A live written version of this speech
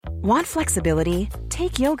Want flexibility?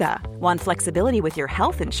 Take yoga. Want flexibility with your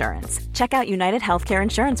health insurance? Check out United Healthcare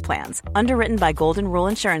Insurance Plans. Underwritten by Golden Rule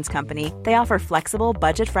Insurance Company, they offer flexible,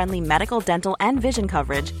 budget-friendly medical, dental, and vision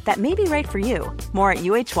coverage that may be right for you. More at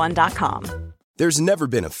uh1.com. There's never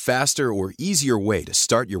been a faster or easier way to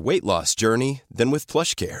start your weight loss journey than with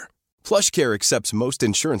PlushCare. PlushCare accepts most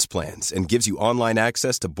insurance plans and gives you online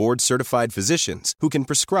access to board-certified physicians who can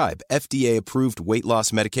prescribe FDA-approved weight loss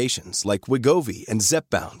medications like Wegovy and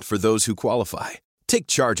Zepbound for those who qualify. Take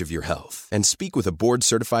charge of your health and speak with a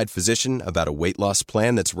board-certified physician about a weight loss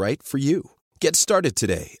plan that's right for you. Get started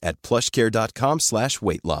today at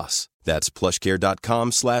plushcare.com/weight loss. That's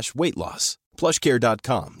plushcare.com/weight loss.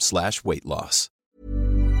 plushcare.com/weight loss.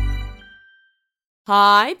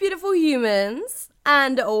 Hi, beautiful humans,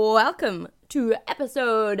 and welcome to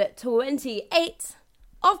episode 28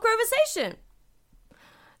 of Conversation.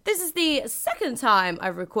 This is the second time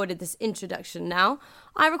I've recorded this introduction now.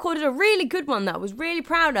 I recorded a really good one that I was really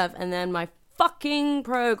proud of, and then my fucking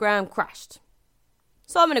program crashed.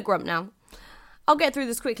 So I'm in a grump now. I'll get through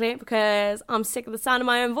this quickly because I'm sick of the sound of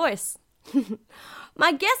my own voice.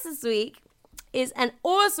 My guest this week is an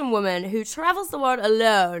awesome woman who travels the world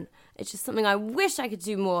alone. It's just something I wish I could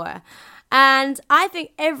do more. And I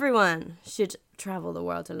think everyone should travel the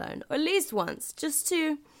world alone, or at least once, just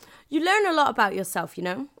to, you learn a lot about yourself, you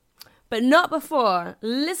know? But not before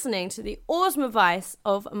listening to the awesome advice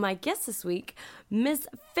of my guest this week, Miss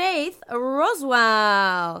Faith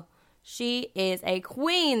Roswell. She is a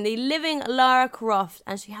queen, the living Lara Croft,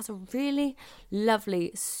 and she has a really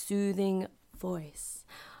lovely, soothing voice.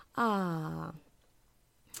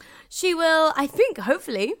 She will, I think,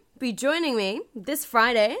 hopefully, be joining me this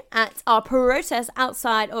Friday at our protest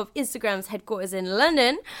outside of Instagram's headquarters in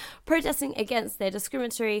London, protesting against their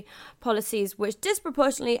discriminatory policies which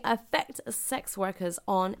disproportionately affect sex workers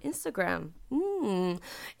on Instagram.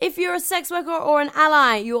 If you're a sex worker or an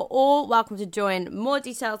ally, you're all welcome to join. More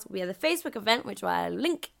details will be at the Facebook event, which I'll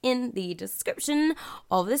link in the description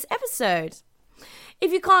of this episode.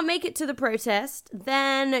 If you can't make it to the protest,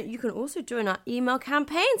 then you can also join our email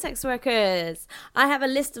campaign, sex workers. I have a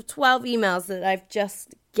list of 12 emails that I've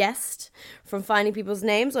just guessed from finding people's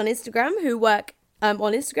names on Instagram who work on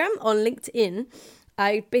LinkedIn.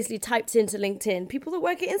 I basically typed into LinkedIn people that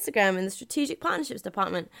work at Instagram in the strategic partnerships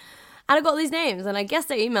department. And I got these names and I guessed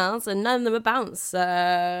their emails and none of them are bounced.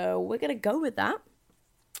 So we're going to go with that.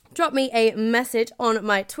 Drop me a message on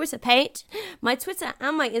my Twitter page. My Twitter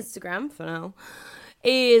and my Instagram, for now,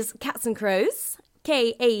 is Cats and Crows.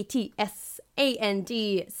 KATSANDCROWS.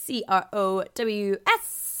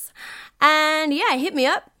 And yeah, hit me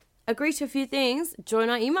up. Agree to a few things. Join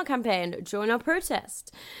our email campaign. Join our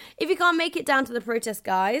protest. If you can't make it down to the protest,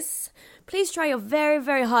 guys, please try your very,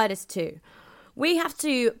 very hardest to. We have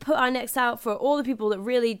to put our necks out for all the people that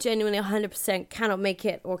really genuinely 100% cannot make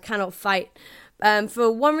it or cannot fight.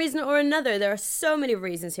 For one reason or another. There are so many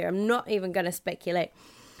reasons here. I'm not even going to speculate.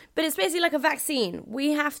 But it's basically like a vaccine.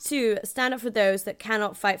 We have to stand up for those that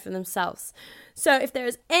cannot fight for themselves. So if there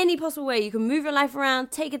is any possible way you can move your life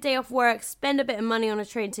around, take a day off work, spend a bit of money on a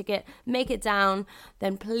train ticket, make it down,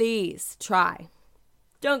 then please try.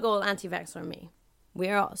 Don't go all anti-vax on me. We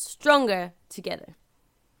are all stronger together.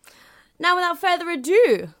 Now, without further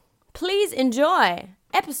ado, please enjoy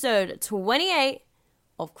episode 28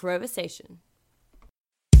 of Conversation.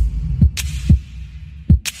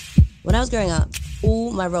 When I was growing up,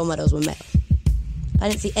 all my role models were male. I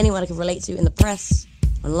didn't see anyone I could relate to in the press,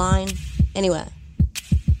 online, anywhere.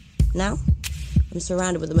 Now, I'm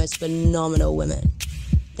surrounded with the most phenomenal women.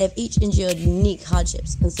 They've each endured unique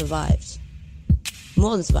hardships and survived.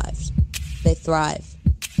 More than survived, they thrive.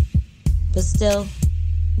 But still,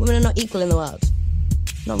 women are not equal in the world,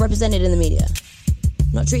 not represented in the media,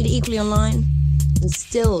 not treated equally online, and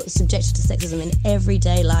still subjected to sexism in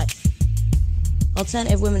everyday life.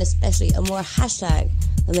 Alternative women especially are more a hashtag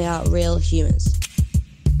than they are real humans.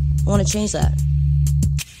 I want to change that.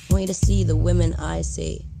 I want you to see the women I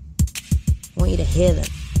see. I want you to hear them.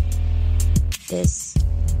 This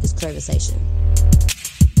is Conversation.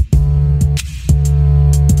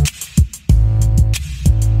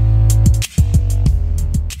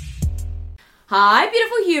 Hi,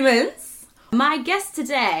 beautiful humans. My guest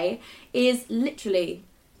today is literally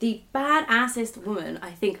the badassest woman I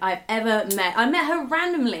think I've ever met. I met her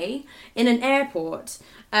randomly in an airport.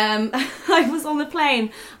 I was on the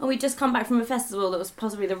plane and we'd just come back from a festival that was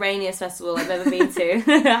possibly the rainiest festival I've ever been to.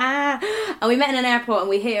 And we met in an airport and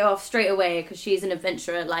we hit it off straight away because she's an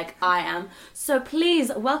adventurer like I am. So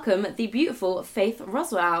please welcome the beautiful Faith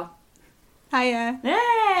Roswell. Hiya.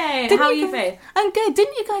 Hey! How are you, Faith? I'm good.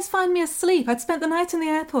 Didn't you guys find me asleep? I'd spent the night in the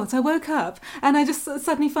airport. I woke up and I just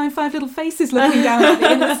suddenly find 5 little faces looking down at me.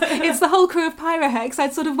 And it's the whole crew of Pyrohex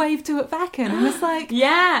I'd sort of waved to at back in and was like,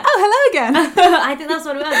 yeah. Oh, hello again. I think that's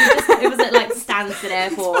what it was. It was at like Stansted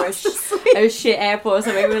Airport or a shit airport or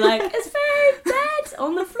something. We were like, it's very dead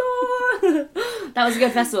on the floor. That was a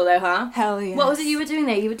good festival though, huh? Hell yeah. What was it you were doing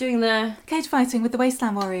there? You were doing the... Cage fighting with the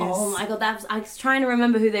Wasteland Warriors. Oh my god, I was trying to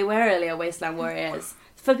remember who they were earlier, Wasteland Warriors.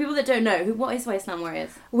 For people that don't know, what is Wasteland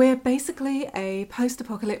Warriors? We're basically a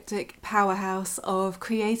post-apocalyptic powerhouse of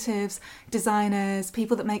creatives, designers,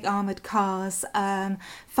 people that make armoured cars,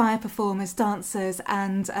 fire performers, dancers,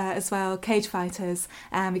 and as well cage fighters.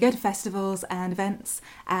 And we go to festivals and events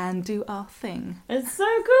and do our thing. It's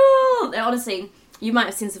so cool! Honestly, you might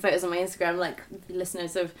have seen some photos on my Instagram, like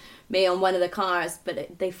listeners of me on one of the cars,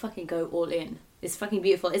 but they fucking go all in. It's fucking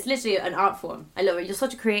beautiful. It's literally an art form. I love it. You're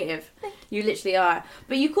such a creative. You literally are.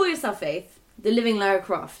 But you call yourself, Faith, the living Lara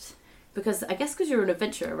Croft. Because you're an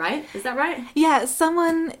adventurer, right? Is that right? Yeah,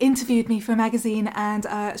 someone interviewed me for a magazine and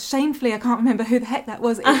shamefully I can't remember who the heck that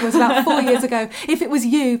was. It was about 4 years ago. If it was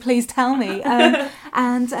you, please tell me.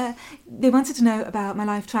 And they wanted to know about my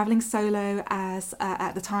life travelling solo as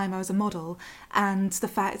at the time I was a model, and the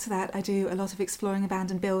fact that I do a lot of exploring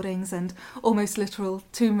abandoned buildings and almost literal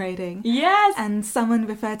tomb raiding. Yes! And someone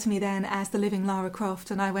referred to me then as the living Lara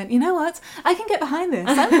Croft, and I went, you know what? I can get behind this.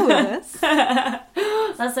 I'm cool with this.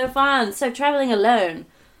 That's so fun. So travelling alone,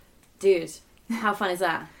 dude, how fun is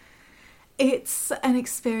that? It's an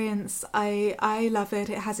experience. I love it.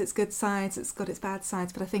 It has its good sides, it's got its bad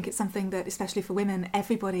sides, but I think it's something that, especially for women,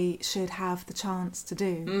 everybody should have the chance to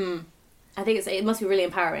do. I think it must be really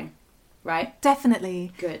empowering, right?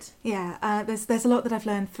 Definitely. Good. Yeah, there's a lot that I've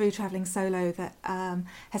learned through travelling solo that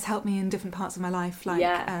has helped me in different parts of my life, like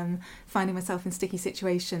finding myself in sticky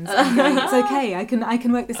situations and going, it's okay, I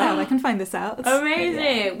can work this out, I can find this out. Amazing.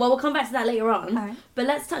 Yeah. Well, we'll come back to that later on. All right. But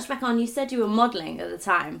let's touch back on, you said you were modelling at the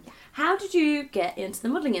time. How did you get into the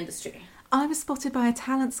modelling industry? I was spotted by a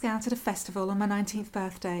talent scout at a festival on my 19th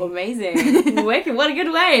birthday. Amazing. Wicked. What a good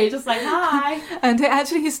way. Just like, hi. And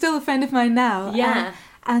actually, he's still a friend of mine now. Yeah.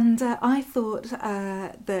 And I thought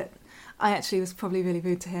that I actually was probably really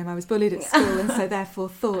rude to him. I was bullied at school and so therefore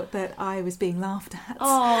thought that I was being laughed at.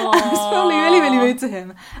 Aww. I was probably really, really rude to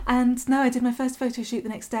him. And no, I did my first photo shoot the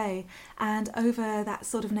next day. And over that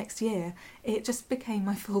sort of next year, it just became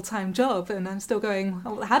my full-time job. And I'm still going,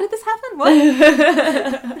 oh, how did this happen? What?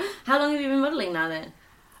 How long have you been modelling now then?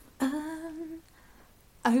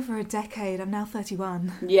 Over a decade. I'm now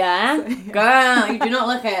 31. Yeah? So, yeah. Girl, you do not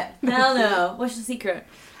look it. Hell no. What's the secret?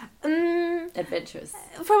 Adventures.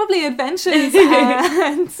 Probably adventures.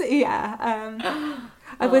 And yeah.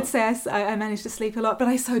 I would say I manage to sleep a lot, but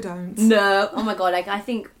I so don't. No. Oh my God. Like, I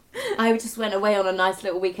think I just went away on a nice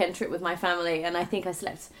little weekend trip with my family, and I think I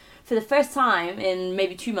slept for the first time in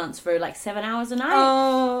maybe 2 months for like 7 hours a night.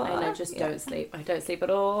 Oh. And I just don't sleep. I don't sleep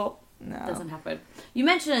at all. No. It doesn't happen. You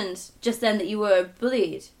mentioned just then that you were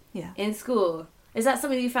bullied in school. Is that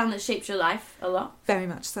something you found that shaped your life a lot? Very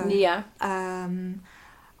much so. Yeah.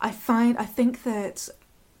 I think that,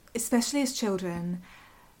 especially as children,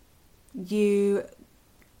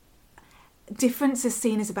 difference is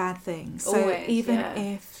seen as a bad thing. So always, even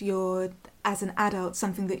if you're, as an adult,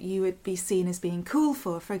 something that you would be seen as being cool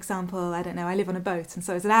for example, I don't know, I live on a boat, and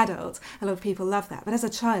so as an adult, a lot of people love that. But as a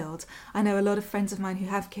child, I know a lot of friends of mine who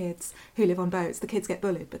have kids who live on boats. The kids get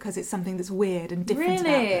bullied because it's something that's weird and different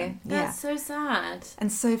about them. That's so sad.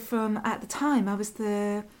 And so at the time, I was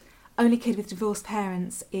the only kid with divorced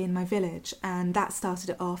parents in my village, and that started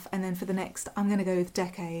it off. And then for the next, I'm going to go with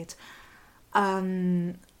decade,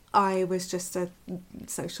 I was just a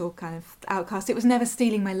social kind of outcast. It was never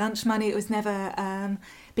stealing my lunch money. It was never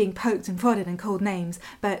being poked and prodded and called names.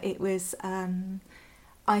 But it was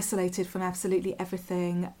isolated from absolutely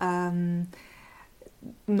everything.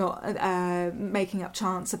 Not making up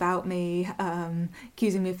chants about me,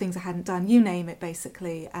 accusing me of things I hadn't done. You name it,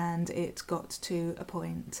 basically. And it got to a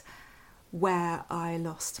point where I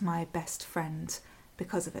lost my best friend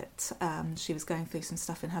because of it. She was going through some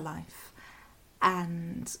stuff in her life.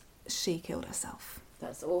 And she killed herself.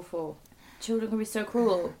 That's awful. Children can be so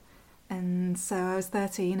cruel. And so I was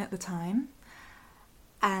 13 at the time.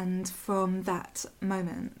 And from that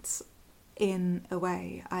moment, in a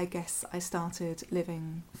way, I guess I started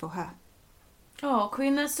living for her. Oh,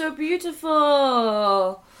 Queen, that's so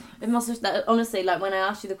beautiful. It must have, honestly, like when I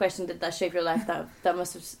asked you the question, did that shape your life? That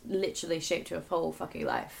must have literally shaped your whole fucking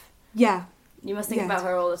life. Yeah. You must think about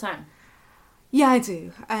her all the time. Yeah, I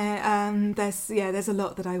do. There's a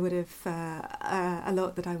lot that I would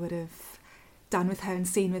have done with her and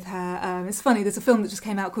seen with her. It's funny, there's a film that just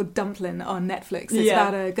came out called Dumpling on Netflix. It's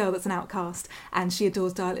about a girl that's an outcast and she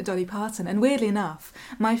adores Dolly Parton. And weirdly enough,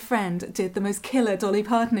 my friend did the most killer Dolly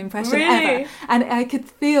Parton impression ever. And I could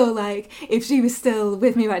feel like if she was still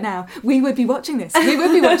with me right now, we would be watching this.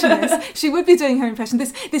 She would be doing her impression.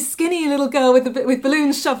 This skinny little girl with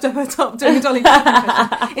balloons shoved up her top doing a Dolly Parton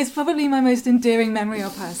impression. It's probably my most endearing memory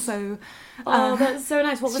of her. So... that's so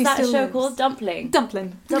nice. What was that show called? Dumpling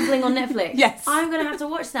on Netflix. Yes. I'm going to have to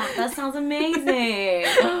watch that. That sounds amazing.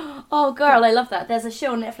 Oh, girl, I love that. There's a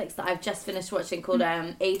show on Netflix that I've just finished watching called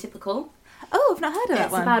Atypical. Oh, I've not heard of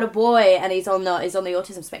that one. It's about a boy and he's on the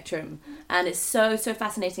autism spectrum, and it's so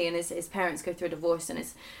fascinating. And his parents go through a divorce, and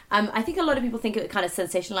it's I think a lot of people think it would kind of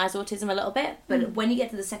sensationalize autism a little bit, but when you get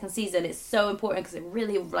to the second season, it's so important because it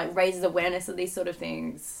really like raises awareness of these sort of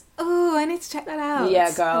things. Oh, I need to check that out.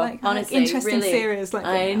 Yeah, girl. Honestly, interesting really, series.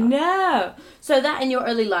 I know. So that in your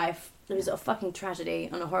early life, there was a fucking tragedy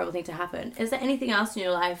and a horrible thing to happen. Is there anything else in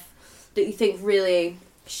your life that you think really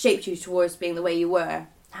shaped you towards being the way you were?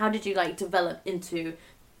 How did you like develop into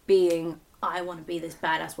being, I want to be this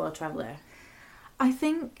badass world traveller? I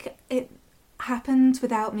think it happened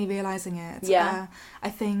without me realising it. Yeah. I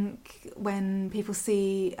think when people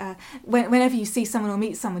see, whenever you see someone or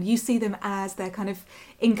meet someone, you see them as their kind of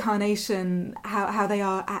incarnation, how they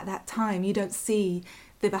are at that time. You don't see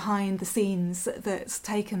the behind the scenes that it's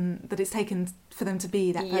taken for them to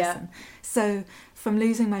be that person. Yeah. So from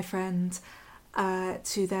losing my friend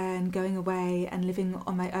to then going away and living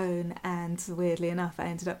on my own, and weirdly enough I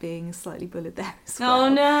ended up being slightly bullied there as well. Oh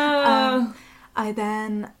no. I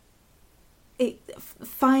then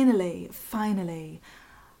finally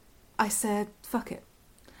I said fuck it,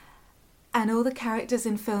 and all the characters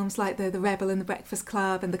in films like the rebel in the Breakfast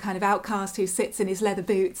Club and the kind of outcast who sits in his leather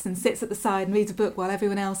boots and sits at the side and reads a book while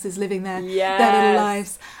everyone else is living their little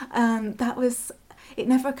lives, it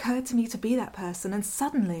never occurred to me to be that person, and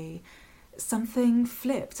suddenly something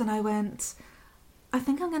flipped and I went, I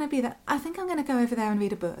think I'm going to be that. I think I'm going to go over there and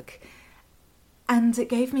read a book. And it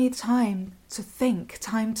gave me time to think,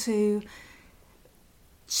 time to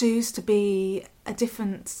choose to be a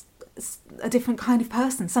different kind of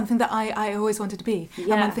person, something that I always wanted to be.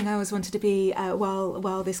 Yeah. And one thing I always wanted to be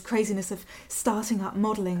while this craziness of starting up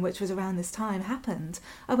modelling, which was around this time, happened,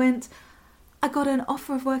 I got an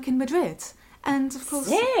offer of work in Madrid. And of course,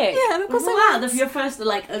 sick. Yeah, and of course, Your first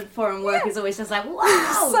foreign work is always just like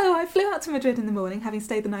wow. So I flew out to Madrid in the morning, having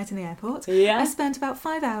stayed the night in the airport. Yeah. I spent about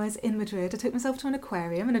 5 hours in Madrid. I took myself to an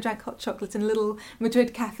aquarium and I drank hot chocolate in a little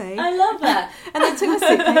Madrid cafe. I love that. And I took my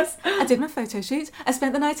suitcase. I did my photo shoot. I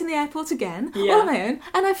spent the night in the airport again, all on my own,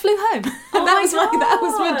 and I flew home. And that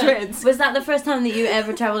was Madrid. Was that the first time that you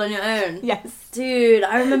ever travelled on your own? Yes. Dude,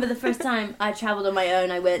 I remember the first time I travelled on my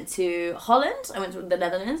own. I went to Holland. I went to the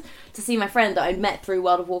Netherlands to see my friend that I'd met through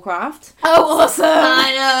World of Warcraft. Oh, awesome!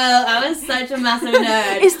 I know. I was such a massive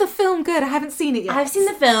nerd. Is the film good? I haven't seen it yet. I've seen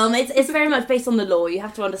the film. It's very much based on the lore. You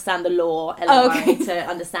have to understand the lore to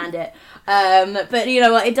understand it. But you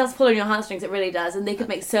know what? It does pull on your heartstrings. It really does. And they could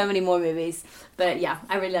make so many more movies. But yeah,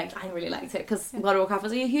 I really liked it because World of Warcraft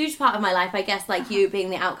was a huge part of my life. I guess like you being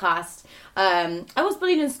the outcast. I was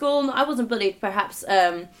bullied in school. I wasn't bullied perhaps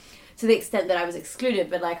to the extent that I was excluded,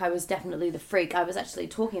 but like I was definitely the freak. I was actually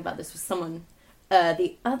talking about this with someone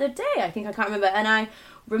the other day. I can't remember. And I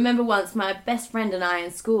remember once my best friend and I in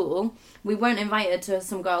school, we weren't invited to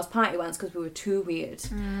some girl's party once because we were too weird.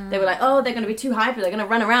 They were like, oh, they're going to be too hyper. They're going to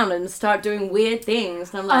run around and start doing weird things.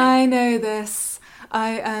 And I'm like, I know this.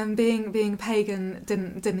 Being pagan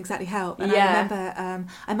didn't exactly help. And I remember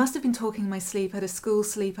I must have been talking in my sleep. I had a school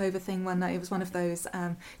sleepover thing one night. It was one of those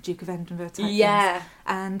Duke of Edinburgh type things.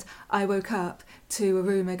 And I woke up to a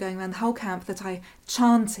rumour going around the whole camp that I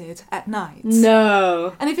chanted at night.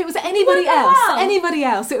 No. And if it was anybody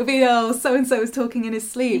else, it would be, oh, so-and-so was talking in his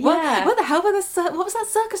sleep. Yeah. What the hell what was that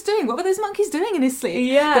circus doing? What were those monkeys doing in his sleep?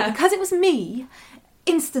 Yeah. But because it was me,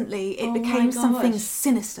 instantly it became something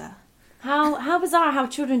sinister. How bizarre how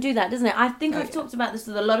children do that, doesn't it? I think I've talked about this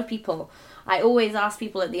with a lot of people. I always ask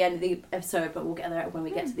people at the end of the episode, but we'll get there when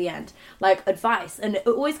we get to the end, like advice. And it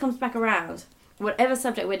always comes back around, whatever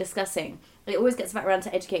subject we're discussing, it always gets back around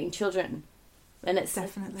to educating children. And it's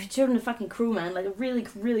definitely. Children are fucking cruel, man. Like really,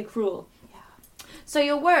 really cruel. Yeah. So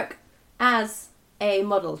your work as a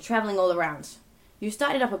model, travelling all around. You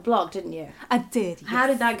started up a blog, didn't you? I did. Yes. How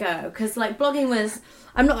did that go? Because like blogging was,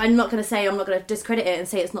 I'm not going to discredit it and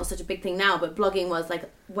say it's not such a big thing now, but blogging was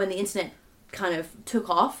like when the internet kind of took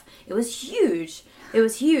off. It was huge.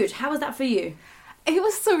 How was that for you? It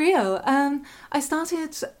was surreal. I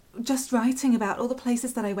started just writing about all the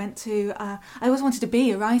places that I went to. I always wanted to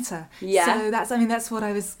be a writer. Yeah. So that's what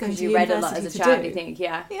I was going to you read university a lot as a to child, do. you think,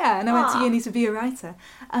 yeah. Yeah, and I went to uni to be a writer.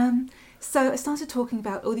 So I started talking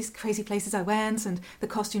about all these crazy places I went and the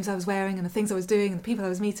costumes I was wearing and the things I was doing and the people I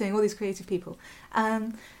was meeting, all these creative people.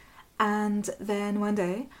 And then one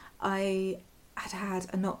day I had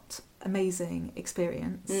a not amazing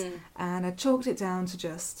experience and I chalked it down to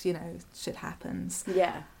just, shit happens.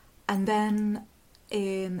 Yeah. And then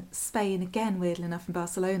in Spain, again, weirdly enough, in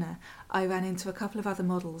Barcelona, I ran into a couple of other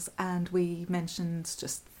models and we mentioned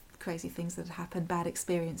just crazy things that had happened, bad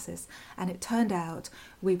experiences. And it turned out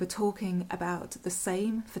we were talking about the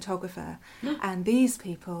same photographer and these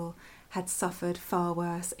people had suffered far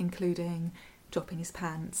worse, including dropping his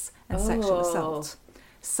pants and sexual assault.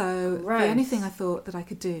 So Gross. The only thing I thought that I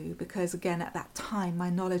could do, because again at that time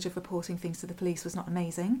my knowledge of reporting things to the police was not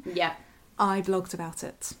amazing, Yeah. I blogged about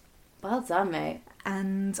it. Well done, mate.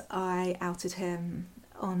 And I outed him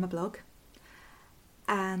on my blog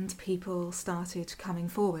and people started coming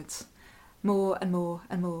forward, more and more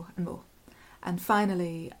and more and more. And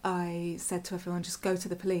finally I said to everyone, just go to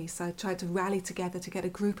the police. I tried to rally together to get a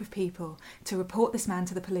group of people to report this man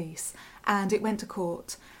to the police, and it went to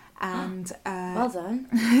court. And Well done.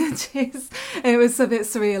 it was a bit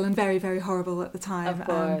surreal and very, very horrible at the time. Of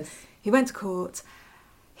course. He went to court.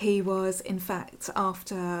 He was, in fact,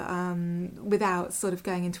 after, without sort of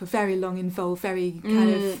going into a very long, involved, very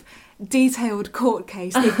kind of detailed court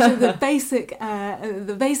case, the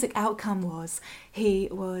basic outcome was he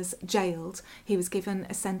was jailed. He was given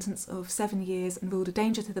a sentence of 7 years and ruled a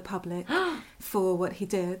danger to the public for what he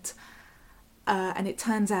did. And it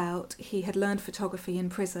turns out he had learned photography in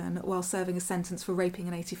prison while serving a sentence for raping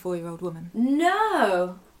an 84-year-old woman.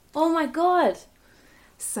 No! Oh my God!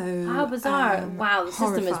 So How bizarre! Wow,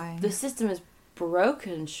 horrifying. the system is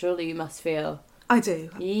broken. Surely you must feel. I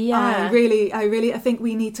do. Yeah. I think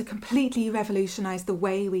we need to completely revolutionise the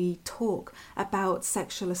way we talk about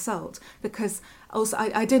sexual assault, because also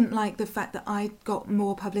I didn't like the fact that I got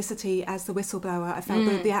more publicity as the whistleblower. I felt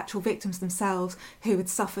that the actual victims themselves, who had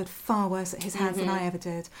suffered far worse at his hands than I ever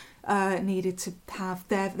did, needed to have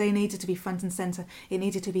they needed to be front and centre. It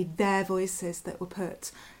needed to be their voices that were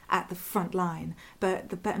put at the front line.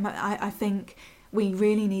 But I think we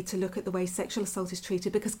really need to look at the way sexual assault is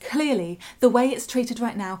treated, because clearly the way it's treated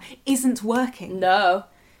right now isn't working. No.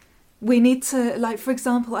 We need to, like, for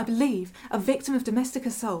example, I believe a victim of domestic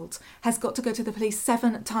assault has got to go to the police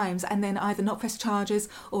 7 times and then either not press charges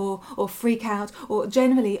or freak out, or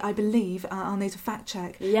generally, I believe, I'll need to fact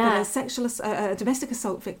check, Yeah. that a domestic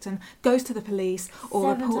assault victim goes to the police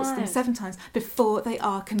or 7 reports them times. 7 times before they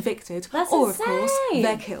are convicted. That's or, insane. of course,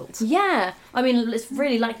 they're killed. Yeah, I mean, it's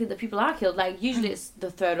really likely that people are killed. Like, usually it's the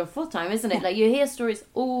 3rd or 4th time, isn't it? Like, you hear stories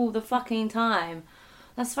all the fucking time.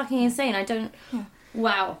 That's fucking insane. I don't... Yeah.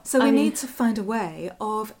 Wow. So we need to find a way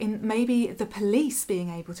of maybe the police being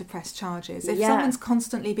able to press charges. If someone's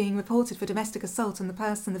constantly being reported for domestic assault and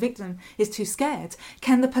the victim is too scared,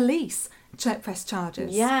 can the police press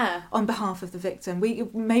charges on behalf of the victim? We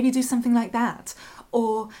maybe do something like that.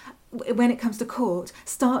 Or when it comes to court,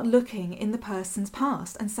 start looking in the person's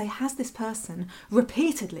past and say, has this person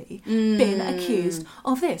repeatedly been accused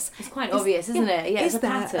of this? It's quite obvious, isn't it? Yeah, is it's a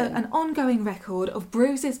there pattern. an ongoing record of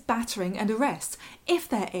bruises, battering and arrests? If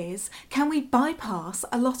there is, can we bypass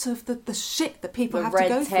a lot of the shit that people have to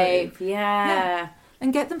go tape, through? Yeah.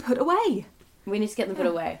 And get them put away. We need to get them put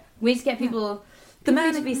away. We need to get people... The People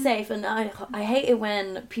man need to be safe, and I hate it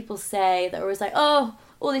when people say that, always like, oh,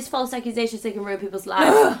 all these false accusations, they can ruin people's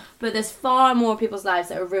lives. But there's far more people's lives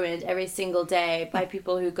that are ruined every single day by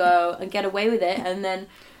people who go and get away with it, and then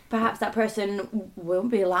perhaps that person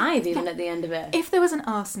won't be alive even at the end of it. If there was an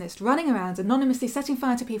arsonist running around anonymously setting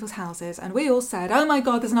fire to people's houses, and we all said, oh my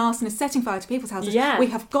God, there's an arsonist setting fire to people's houses, we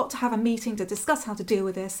have got to have a meeting to discuss how to deal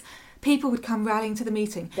with this, people would come rallying to the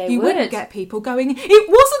meeting. They you would. wouldn't get people going, it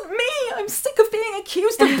wasn't me, I'm sick of being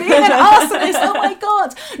accused of being an arsonist, oh my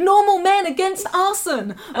God, normal men against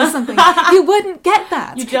arson, or something. You wouldn't get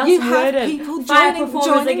that. You just have wouldn't. people Fire joining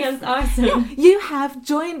performers against arson. you have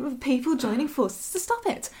people joining forces to stop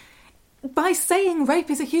it. By saying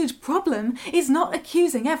rape is a huge problem is not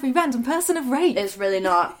accusing every random person of rape. It's really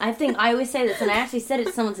not. I think I always say this, and I actually said it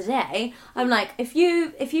to someone today. I'm like, if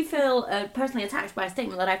you feel personally attacked by a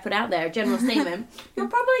statement that I put out there, a general statement, you're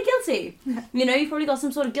probably guilty. You know, you've probably got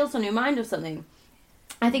some sort of guilt on your mind or something.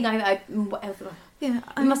 I think it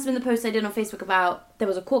must have been the post I did on Facebook about, there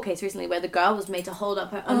was a court case recently where the girl was made to hold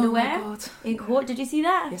up her underwear in court. Did you see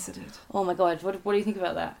that? Yes, I did. Oh my God, what do you think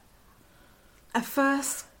about that? At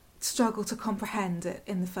first, struggle to comprehend it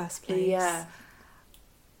in the first place. Yeah.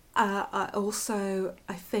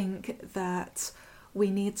 I think that we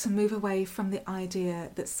need to move away from the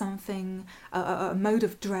idea that something, a mode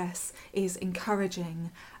of dress, is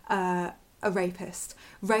encouraging a rapist.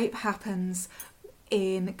 Rape happens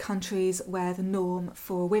in countries where the norm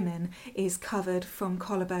for women is covered from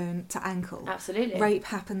collarbone to ankle. Absolutely. Rape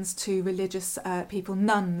happens to religious people,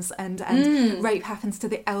 nuns, and rape happens to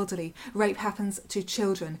the elderly. Rape happens to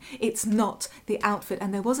children. It's not the outfit.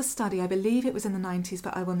 And there was a study, I believe it was in the 90s,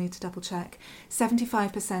 but I will need to double check.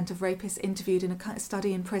 75% of rapists interviewed in a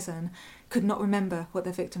study in prison could not remember what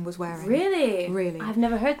their victim was wearing. Really? Really. I've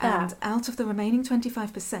never heard that. And out of the remaining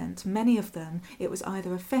 25%, many of them, it was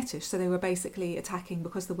either a fetish, so they were basically attacking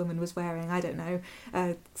because the woman was wearing, I don't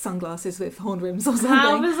know, sunglasses with horn rims or something.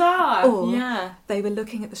 How bizarre. Or they were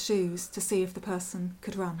looking at the shoes to see if the person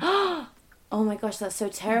could run. Oh my gosh, that's so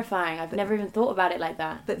terrifying. I've never even thought about it like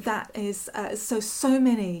that. But that is, so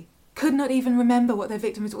many could not even remember what their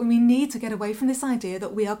victim was. We need to get away from this idea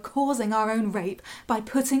that we are causing our own rape by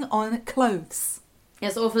putting on clothes.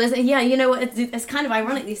 It's awful, isn't it? Yeah, you know what? It's kind of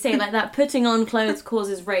ironic you say like that. Putting on clothes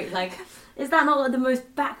causes rape. Like, is that not the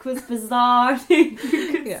most backwards, bizarre thing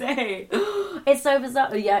you could say? It's so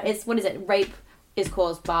bizarre. Yeah, it's, what is it? Rape is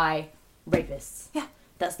caused by rapists. Yeah.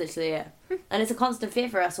 That's literally it. And it's a constant fear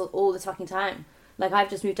for us all the fucking time. Like, I've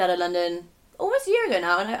just moved out of London almost a year ago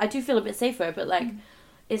now, and I do feel a bit safer, but like,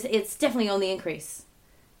 it's definitely on the increase.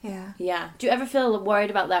 Yeah. Yeah. Do you ever feel worried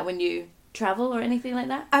about that when you travel or anything like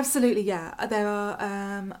that? Absolutely, yeah. There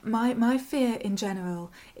are my fear in general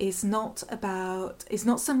is not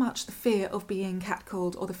so much the fear of being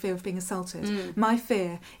catcalled or the fear of being assaulted. My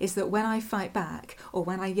fear is that when I fight back, or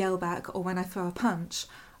when I yell back, or when I throw a punch,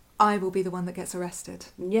 I will be the one that gets arrested.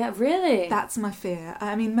 Yeah, really? That's my fear.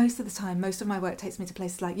 I mean, most of the time, most of my work takes me to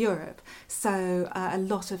places like Europe, so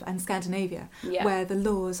and Scandinavia, where the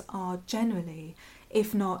laws are generally,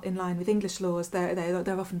 if not in line with English laws,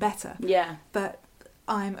 they're often better. Yeah. But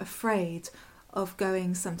I'm afraid of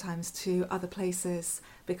going sometimes to other places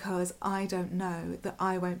because I don't know that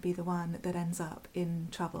I won't be the one that ends up in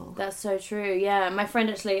trouble. That's so true, yeah. My friend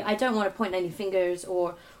actually, I don't want to point any fingers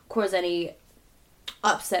or cause any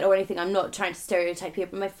upset or anything. I'm not trying to stereotype here,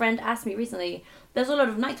 but my friend asked me recently, there's a lot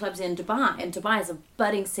of nightclubs in Dubai, and Dubai is a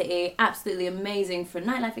budding city, absolutely amazing for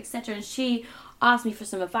nightlife, etc. And she asked me for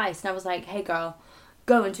some advice, and I was like, hey girl,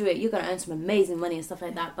 go and do it. You're going to earn some amazing money and stuff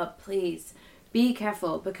like that, but please be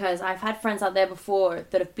careful, because I've had friends out there before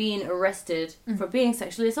that have been arrested for being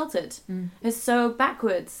sexually assaulted. It's so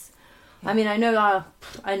backwards. I mean, I know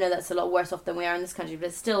that's a lot worse off than we are in this country, but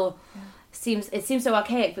it still seems so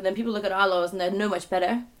archaic. But then people look at our laws and they're no much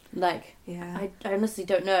better. Like, I honestly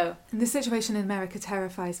don't know. The situation in America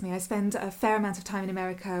terrifies me. I spend a fair amount of time in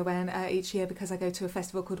America when each year, because I go to a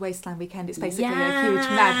festival called Wasteland Weekend. It's basically a huge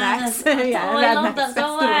Mad Max. I love that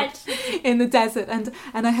so much. In the desert, and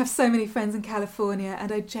I have so many friends in California,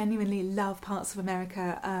 and I genuinely love parts of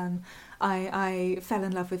America. I fell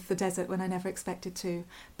in love with the desert when I never expected to,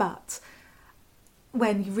 but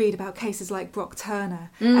when you read about cases like Brock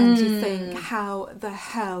Turner and you think, how the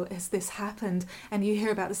hell has this happened? And you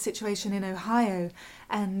hear about the situation in Ohio,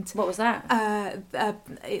 and what was that?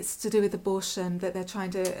 It's to do with abortion, that they're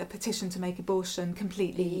trying to petition to make abortion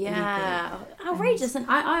completely legal. Outrageous. And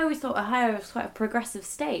I always thought Ohio was quite a progressive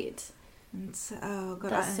state. And, oh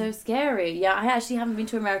God, that's so scary. Yeah, I actually haven't been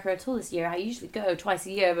to America at all this year. I usually go twice a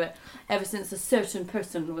year, but ever since a certain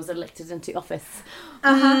person was elected into office,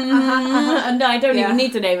 and I don't even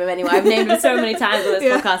need to name him anyway. I've named him so many times on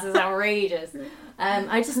this podcast. It's outrageous.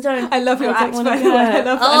 I just don't. I love your act, by the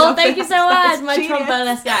way. Thank you so much, my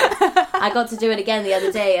trombone-esque act. I got to do it again the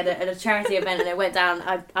other day at a charity event, and it went down.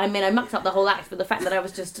 I mean, I mucked up the whole act, but the fact that I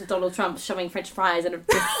was just Donald Trump shoving French fries in a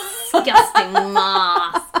disgusting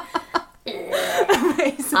mask.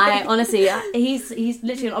 Amazing. I honestly, he's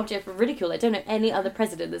literally an object for ridicule. I don't know any other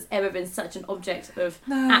president that's ever been such an object of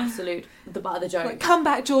absolute the butt of the joke. Like, come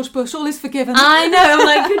back, George Bush. All is forgiven. I know. I'm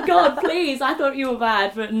like, good God, please. I thought you were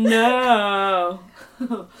bad, but no.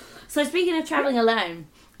 So speaking of traveling alone,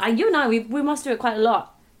 you and I, we must do it quite a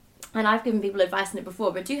lot. And I've given people advice on it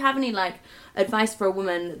before, but do you have any advice for a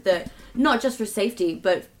woman that, not just for safety,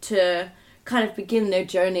 but to kind of begin their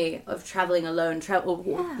journey of traveling alone,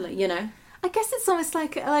 you know? I guess it's almost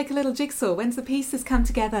like a little jigsaw. Once the pieces come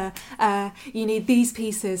together, you need these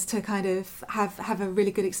pieces to kind of have a really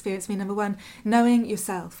good experience. I mean, number one, knowing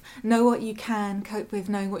yourself, know what you can cope with,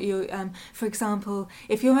 knowing what you, for example,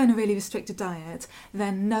 if you're on a really restricted diet,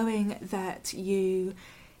 then knowing that you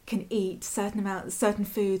can eat certain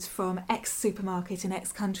foods from X supermarket in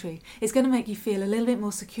X country, it's going to make you feel a little bit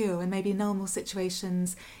more secure, and maybe in normal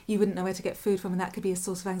situations you wouldn't know where to get food from, and that could be a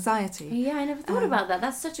source of anxiety. Yeah, I never thought about that.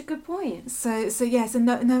 That's such a good point. So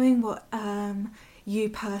knowing what you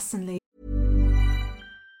personally.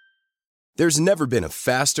 There's never been a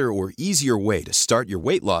faster or easier way to start your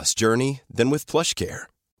weight loss journey than with PlushCare.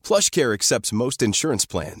 PlushCare accepts most insurance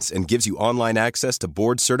plans and gives you online access to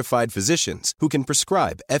board-certified physicians who can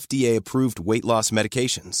prescribe FDA-approved weight loss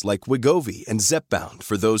medications like Wegovy and Zepbound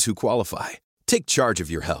for those who qualify. Take charge of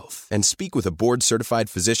your health and speak with a board-certified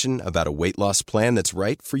physician about a weight loss plan that's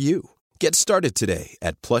right for you. Get started today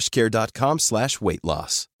at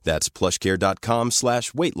plushcare.com/weight-loss. That's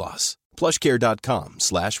plushcare.com/weight-loss.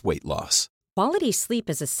 plushcare.com/weight-loss. Quality sleep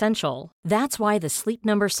is essential. That's why the Sleep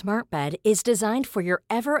Number Smart Bed is designed for your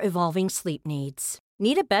ever-evolving sleep needs.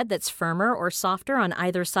 Need a bed that's firmer or softer on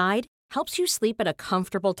either side? Helps you sleep at a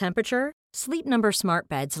comfortable temperature? Sleep Number Smart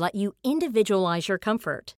Beds let you individualize your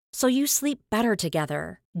comfort, so you sleep better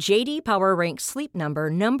together. J.D. Power ranks Sleep Number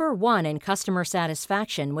number 1 in customer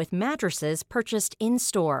satisfaction with mattresses purchased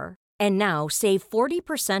in-store. And now, save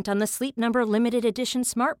 40% on the Sleep Number Limited Edition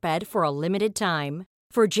Smart Bed for a limited time.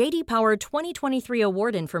 For J.D. Power 2023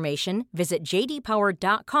 award information, visit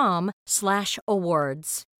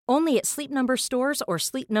jdpower.com/awards. Only at Sleep Number stores or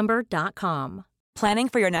sleepnumber.com. Planning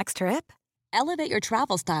for your next trip? Elevate your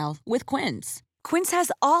travel style with Quince. Quince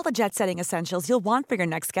has all the jet-setting essentials you'll want for your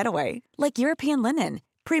next getaway, like European linen,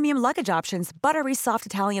 premium luggage options, buttery soft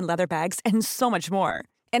Italian leather bags, and so much more.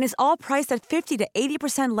 And is all priced at 50 to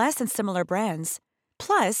 80% less than similar brands.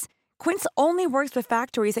 Plus, Quince only works with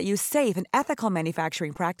factories that use safe and ethical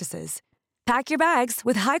manufacturing practices. Pack your bags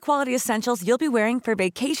with high-quality essentials you'll be wearing for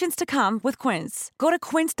vacations to come with Quince. Go to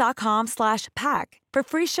quince.com/pack for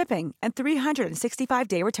free shipping and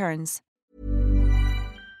 365-day returns.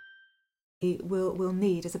 Will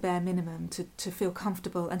need as a bare minimum to feel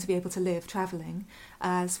comfortable and to be able to live travelling.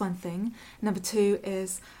 That's one thing. Number two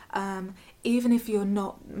is even if you're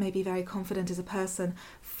not maybe very confident as a person,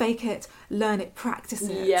 fake it, learn it, practice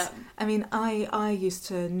it. Yeah. I mean, I used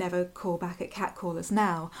to never call back at catcallers.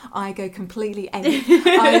 Now I go completely ape.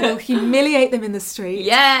 I will humiliate them in the street.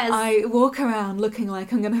 Yes. I walk around looking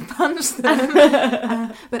like I'm going to punch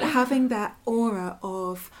them. But having that aura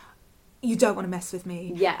of, you don't want to mess with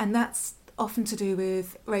me. Yeah. And that's often to do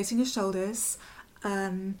with raising your shoulders,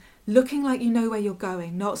 looking like you know where you're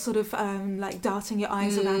going, not sort of like darting your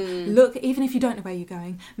eyes around. Look, even if you don't know where you're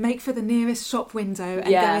going, make for the nearest shop window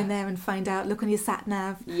and go in there and find out. Look on your sat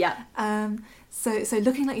nav. Yeah. So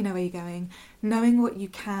looking like you know where you're going, knowing what you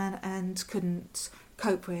can and couldn't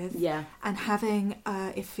cope with. Yeah. And having,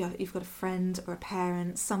 if you've got a friend or a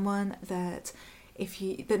parent, someone that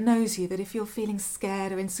knows you, that if you're feeling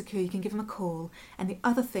scared or insecure, you can give them a call. And the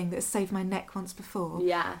other thing that has saved my neck once before,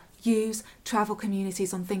 use travel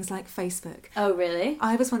communities on things like Facebook. Oh, really?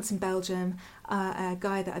 I was once in Belgium. A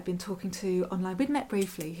guy that I'd been talking to online, we'd met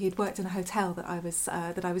briefly. He'd worked in a hotel that I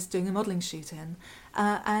was doing a modelling shoot in,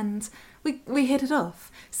 and we hit it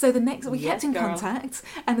off. So we kept in contact,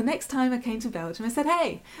 and the next time I came to Belgium, I said,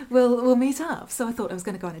 "Hey, we'll meet up." So I thought I was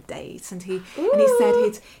going to go on a date, and he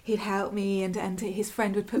said he'd help me, and his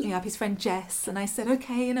friend would put me up, his friend Jess, and I said,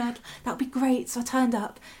 "Okay, that would be great." So I turned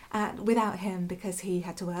up without him because he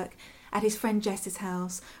had to work, at his friend Jess's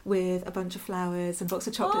house with a bunch of flowers and box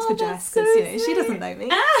of chocolates for Jess, because she doesn't know me.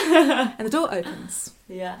 And the door opens.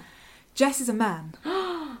 Yeah. Jess is a man.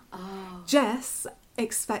 Jess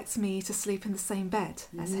expects me to sleep in the same bed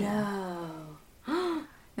as him.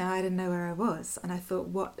 Now, I didn't know where I was, and I thought,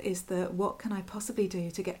 what can I possibly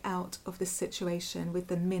do to get out of this situation with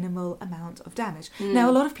the minimal amount of damage? Now,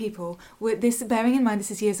 a lot of people, bearing in mind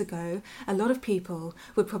this is years ago, a lot of people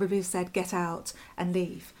would probably have said, get out and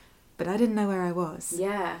leave. But I didn't know where I was.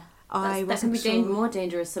 Yeah. That can be more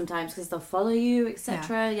dangerous sometimes because they'll follow you,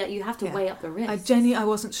 etc. Yeah, you have to weigh up the risks. I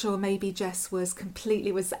wasn't sure. Maybe Jess was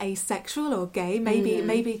asexual or gay.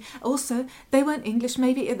 Maybe also they weren't English.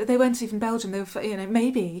 Maybe they weren't even Belgian. They were,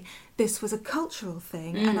 maybe this was a cultural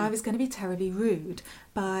thing, and I was going to be terribly rude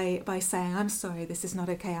by saying, "I'm sorry, this is not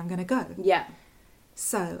okay. I'm going to go." Yeah.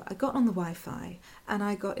 So I got on the Wi-Fi and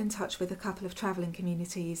I got in touch with a couple of travelling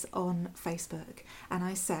communities on Facebook, and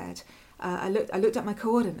I said, I looked at my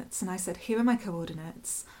coordinates and I said, here are my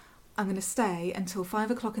coordinates. I'm going to stay until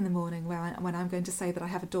 5 o'clock in the morning when I'm going to say that I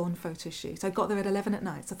have a dawn photo shoot. I got there at 11 at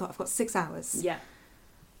night, so I thought I've got 6 hours. Yeah.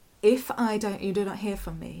 If you do not hear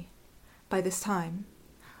from me by this time,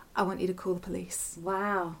 I want you to call the police.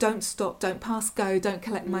 Wow. Don't stop, don't pass go, don't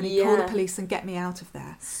collect money, call the police and get me out of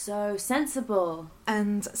there. So sensible.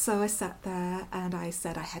 And so I sat there and I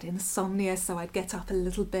said I had insomnia, so I'd get up a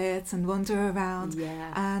little bit and wander around.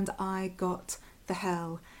 Yeah. And I got the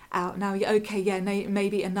hell out. Now, okay, yeah,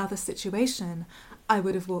 maybe another situation, I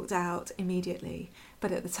would have walked out immediately.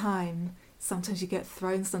 But at the time, sometimes you get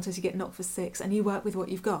thrown, sometimes you get knocked for six, and you work with what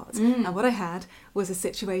you've got. And what I had was a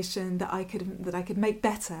situation that I could make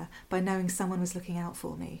better by knowing someone was looking out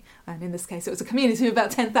for me. And in this case, it was a community of about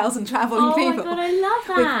 10,000 travelling people. Oh my God, I love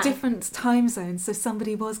that. With different time zones, so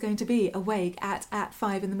somebody was going to be awake at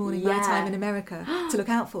 5 in the morning, my time in America, to look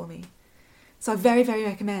out for me. So I very, very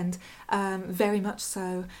recommend, very much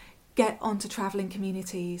so, get onto travelling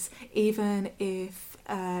communities, even if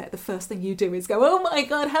the first thing you do is go, oh my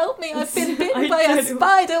God, help me, I've been bitten by a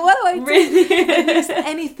spider, what do I do? Really?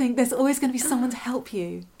 Anything, there's always going to be someone to help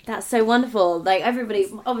you. That's so wonderful. Like, everybody,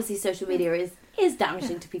 obviously social media is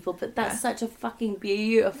damaging to people, but that's such a fucking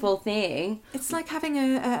beautiful thing. It's like having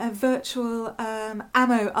a virtual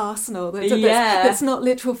ammo arsenal that's not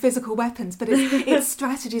literal physical weapons, but it's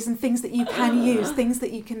strategies and things that you can use, things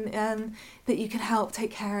that you can help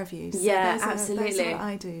take care of you. So absolutely. That's what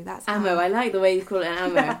I do. That's ammo. I like the way you call it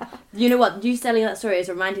ammo. You know what? You telling that story is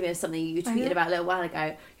reminding me of something you tweeted about a little while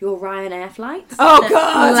ago. Your Ryanair flights. Oh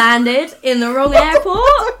God! Landed in the wrong airport.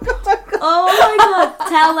 Oh my God!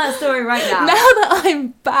 Tell that story right now. Now that I'm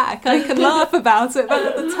back, I can laugh about it, but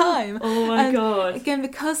at the time, oh my God! Again,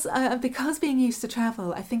 because being used to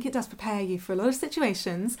travel, I think it does prepare you for a lot of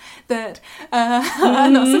situations that are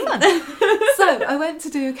not so fun. So I went to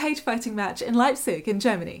do a cage fighting match in Leipzig in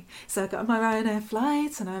Germany. So I got on my Ryanair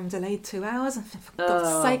flight, and I'm delayed 2 hours. And for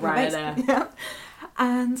God's sake, Ryanair. Yeah.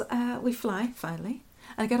 And we fly finally,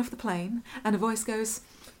 and I get off the plane, and a voice goes,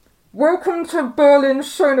 "Welcome to Berlin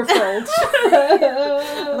Schönefeld."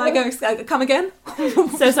 And I go, come again?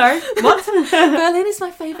 So sorry, what? Berlin is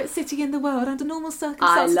my favourite city in the world. Under normal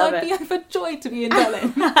circumstances, I'd be overjoyed to be in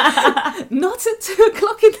Berlin. Not at 2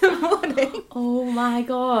 o'clock in the morning. Oh my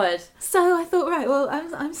God. So I thought, right, well,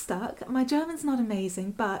 I'm stuck. My German's not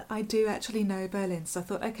amazing, but I do actually know Berlin. So I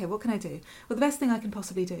thought, okay, what can I do? Well, the best thing I can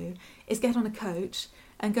possibly do is get on a coach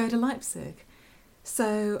and go to Leipzig.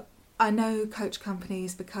 So I know coach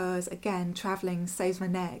companies because, again, travelling saves my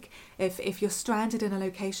neck. If you're stranded in a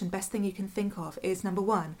location, best thing you can think of is, number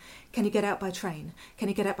one, can you get out by train? Can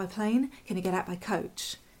you get out by plane? Can you get out by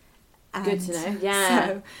coach? And good to know,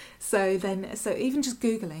 yeah. So even just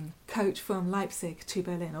Googling coach from Leipzig to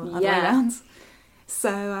Berlin or other way around.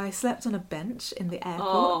 So I slept on a bench in the airport.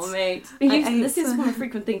 Oh, mate. This is one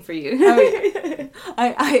frequent thing for you. Oh, yeah.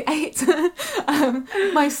 I ate,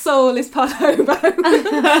 my soul is part hobo.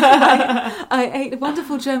 I ate a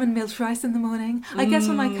wonderful German Milchreis in the morning. I get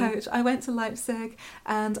on my coach, I went to Leipzig,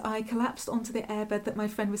 and I collapsed onto the airbed that my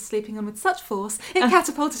friend was sleeping on with such force, it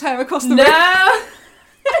catapulted her across the room.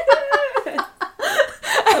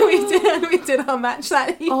 We did our match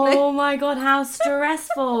that evening. Oh my God, how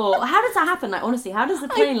stressful. How does that happen? Like, honestly, how does the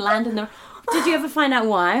plane land in the... Did you ever find out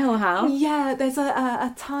why or how? Yeah, there's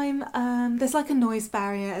a time, there's like a noise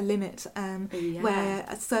barrier, a limit, where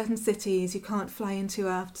at certain cities you can't fly into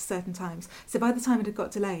after certain times. So by the time it had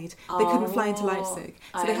got delayed, they couldn't fly into Leipzig.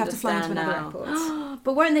 So they have to fly into another airport.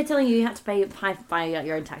 But weren't they telling you had to buy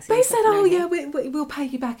your own taxi? They said, we'll pay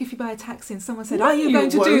you back if you buy a taxi. And someone said, are you going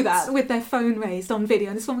to do that? With their phone raised on video.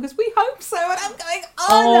 And this woman goes, we hope so. And I'm going,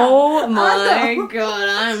 oh my God,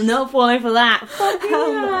 I'm not falling for that. Fucking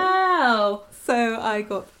hell. So I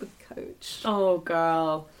got the coach. Oh,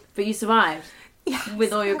 girl. But you survived. Yes.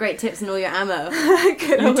 With all your great tips and all your ammo.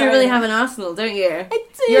 You do really have an arsenal, don't you? I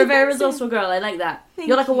do. You're a very resourceful girl. I like that.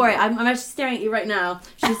 You're like a you. warrior. I'm actually staring at you right now.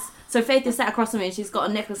 So Faith is sat across from me and she's got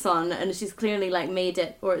a necklace on and she's clearly like made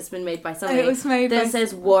it, or it's been made by somebody. It was made that by...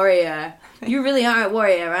 says warrior. You really are a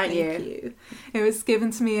warrior, aren't Thank you. It was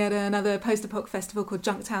given to me at another post-apoc festival called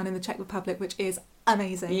Junktown in the Czech Republic, which is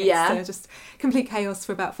amazing. Yeah. It's just complete chaos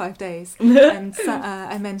for about 5 days. And so,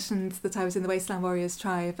 I mentioned that I was in the Wasteland Warriors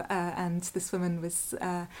tribe, and this woman was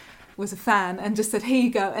a fan and just said, here you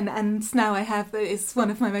go, and now I have, it's one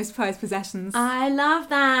of my most prized possessions. I love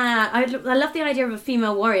that. I love the idea of a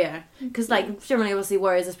female warrior, because like generally obviously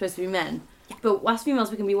warriors are supposed to be men, but us females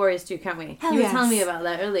we can be warriors too, can't we? Hell you were yes. telling me about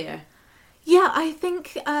that earlier. Yeah, I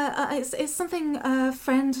think it's something a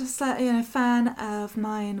friend, a fan of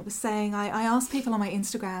mine was saying. I asked people on my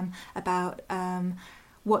Instagram about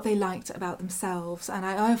what they liked about themselves, and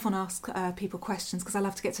I often ask people questions because I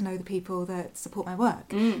love to get to know the people that support my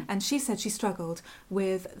work. And she said she struggled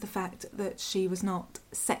with the fact that she was not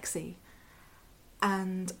sexy,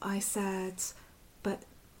 and I said, but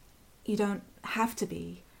you don't have to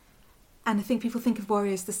be. And I think people think of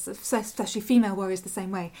warriors, especially female warriors, the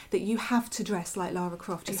same way, that you have to dress like Lara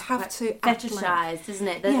Croft. You have to act fetishized, isn't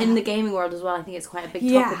it? In the gaming world as well, I think it's quite a big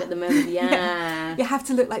topic at the moment. Yeah. You have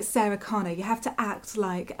to look like Sarah Connor. You have to act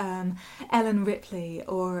like Ellen Ripley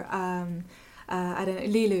or I don't know,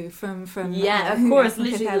 Lilu from of course,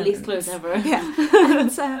 literally the least clothes ever. Yeah,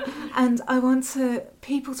 and I want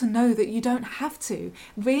people to know that you don't have to.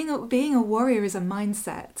 Being a warrior is a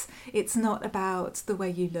mindset. It's not about the way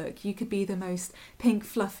you look. You could be the most pink,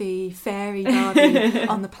 fluffy, fairy Barbie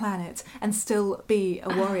on the planet and still be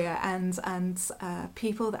a warrior. And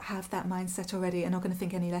people that have that mindset already are not going to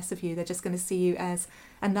think any less of you. They're just going to see you as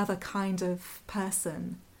another kind of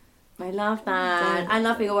person. I love that. I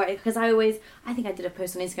love being a warrior because I think I did a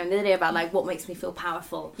post on Instagram the other day about like what makes me feel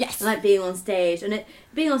powerful. Yes. And, like being on stage. And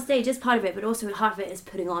being on stage is part of it, but also half of it is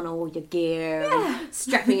putting on all your gear and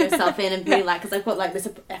strapping yourself in and being like, because I've got like this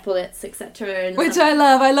epaulets, etc. Which I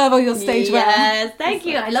love. I love all your stage wear. Yes, thank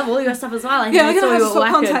you. I love all your stuff as well. We're going to have to swap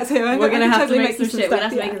contacts here. We're going to have to make some shit. We're going to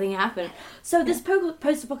have to make a thing happen. So this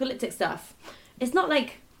post-apocalyptic stuff, it's not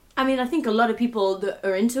like... I mean, I think a lot of people that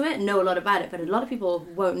are into it know a lot about it, but a lot of people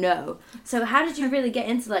won't know. So how did you really get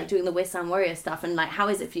into like doing the Wasteland Warrior stuff, and like how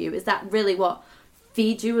is it for you? Is that really what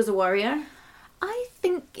feeds you as a warrior? I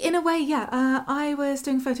think in a way, yeah. I was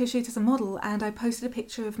doing a photo shoot as a model, and I posted a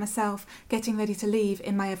picture of myself getting ready to leave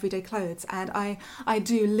in my everyday clothes. And I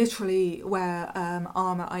do literally wear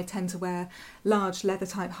armour. I tend to wear large leather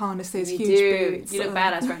type harnesses, huge boots. You look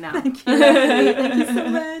badass right now. Thank you. Thank you so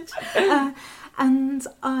much. And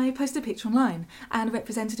I posted a picture online, and a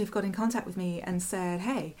representative got in contact with me and said,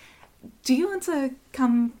 "Hey, do you want to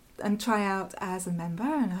come and try out as a member?"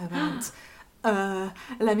 And I went,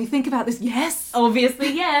 let me think about this. Yes!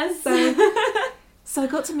 Obviously, yes! So I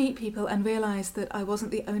got to meet people and realised that I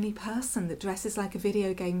wasn't the only person that dresses like a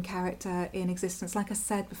video game character in existence. Like I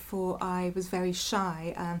said before, I was very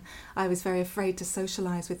shy. I was very afraid to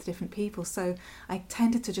socialise with different people. So I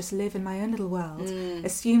tended to just live in my own little world,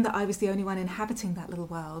 assume that I was the only one inhabiting that little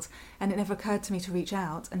world. And it never occurred to me to reach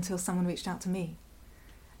out until someone reached out to me.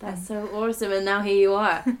 That's so awesome, and now here you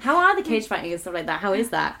are. How are the cage fighting and stuff like that? How is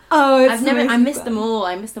that? Oh, it's I missed them all.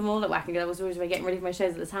 I missed them all at Whacking. I was always getting ready for my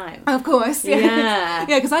shows at the time. Of course, yeah.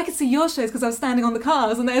 Yeah, because I could see your shows because I was standing on the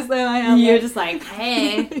cars, and there I am. You're just like,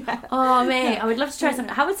 hey, oh mate, I would love to try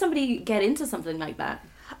something. How would somebody get into something like that?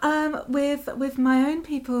 With my own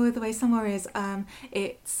people, with the Wasteland Warriors,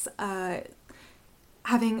 it's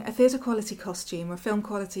having a theatre quality costume or film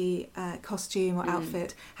quality costume or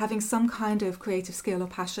outfit, having some kind of creative skill or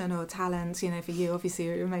passion or talent, for you, obviously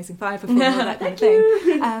you're an amazing fire performer, that kind of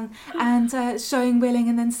thing, and showing willing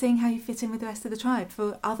and then seeing how you fit in with the rest of the tribe.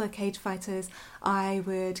 For other cage fighters, I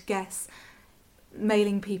would guess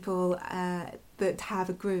mailing people that have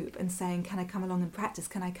a group and saying, can I come along and practice?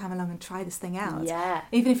 Can I come along and try this thing out? Yeah.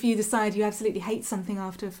 Even if you decide you absolutely hate something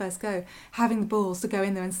after a first go, having the balls to go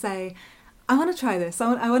in there and say, I want to try this.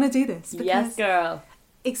 I want to do this. Yes, girl.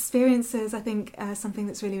 Experiences, I think, are something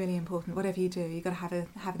that's really, really important. Whatever you do, you've got to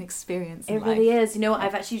have an experience in life. It really is. You know what?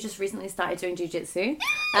 I've actually just recently started doing jiu-jitsu.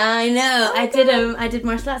 I know. I did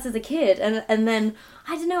martial arts as a kid, and then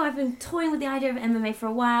I don't know. I've been toying with the idea of MMA for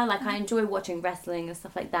a while. Like I enjoy watching wrestling and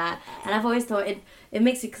stuff like that, and I've always thought it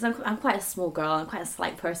makes me, because I'm quite a small girl. I'm quite a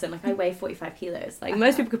slight person. Like I weigh 45 kilos. Like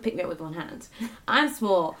most people could pick me up with one hand. I'm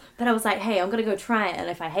small, but I was like, hey, I'm gonna go try it, and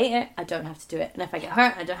if I hate it, I don't have to do it, and if I get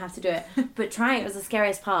hurt, I don't have to do it. But trying it was the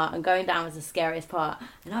scariest part, and going down was the scariest part,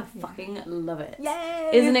 and I fucking love it. Yay!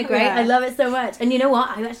 Isn't it great? Yeah. I love it so much. And you know what?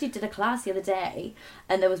 I actually did a class the other day,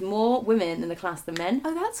 and there was more women in the class than men.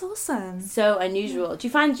 Oh, that's awesome. So unusual. Do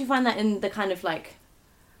you find that in the kind of like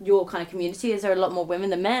your kind of community? Is there a lot more women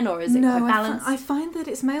than men, or is it quite balanced? I find that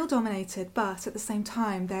it's male dominated, but at the same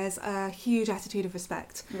time there's a huge attitude of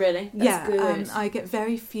respect. Really? That's good. I get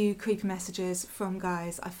very few creepy messages from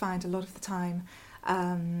guys. I find a lot of the time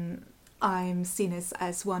I'm seen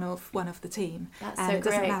as one of the team. That's and so it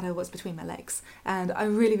doesn't great. matter what's between my legs. And I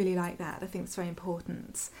really, really like that. I think it's very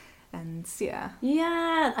important. And yeah.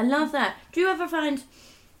 Yeah, I love that. Do you ever find,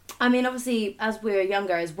 I mean, obviously, as we're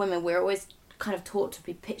younger, as women, we're always kind of taught to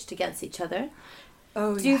be pitched against each other.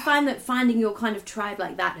 Oh, Do you find that finding your kind of tribe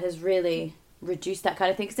like that has really reduced that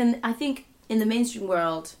kind of thing? Because I think in the mainstream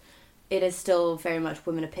world, it is still very much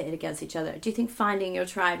women are pitted against each other. Do you think finding your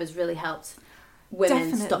tribe has really helped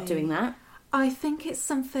women stop doing that? I think it's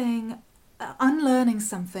something... unlearning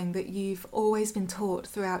something that you've always been taught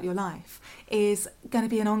throughout your life is going to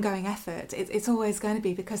be an ongoing effort. It's always going to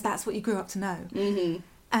be, because that's what you grew up to know. Mm-hmm.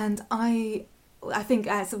 And I think,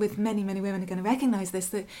 as with many, many women are going to recognise this,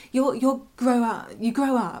 that you grow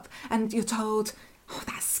up and you're told, oh,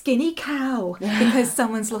 that's skinny cow because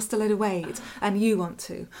someone's lost a load of weight and you want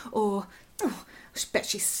to. Or, oh, I bet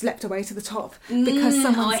she slept away to the top because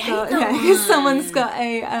someone's got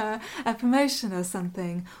a promotion or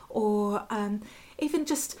something. Or even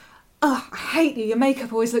just, oh, I hate you, your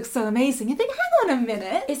makeup always looks so amazing. You think, hang on a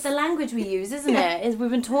minute. It's the language we use, isn't it? We've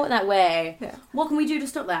been taught that way. Yeah. What can we do to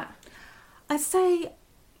stop that? I'd say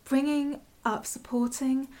bringing up,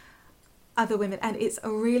 supporting other women, and it's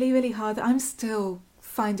really, really hard. I'm still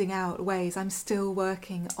finding out ways. I'm still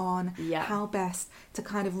working on how best to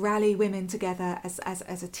kind of rally women together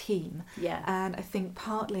as a team. Yeah. And I think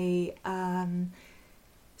partly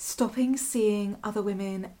stopping seeing other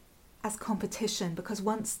women as competition, because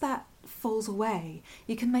once that falls away,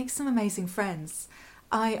 you can make some amazing friends.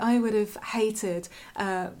 I would have hated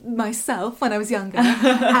myself when I was younger,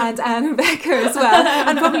 and Rebecca as well,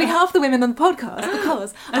 and probably half the women on the podcast,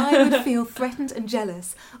 because I would feel threatened and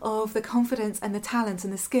jealous of the confidence and the talent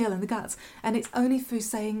and the skill and the guts. And it's only through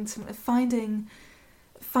finding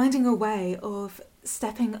a way of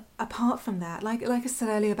stepping apart from that, like I said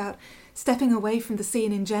earlier about stepping away from the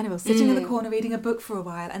scene in general, sitting in the corner reading a book for a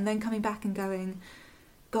while, and then coming back and going,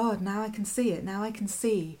 God, now I can see it. Now I can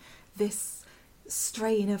see this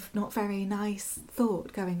strain of not very nice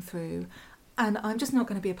thought going through, and I'm just not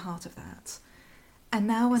going to be a part of that. And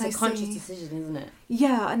now when it's a conscious decision, isn't it?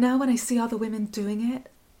 Yeah, and now when I see other women doing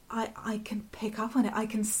it, I can pick up on it. I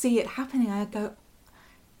can see it happening. I go,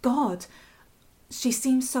 God, she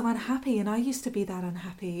seems so unhappy, and I used to be that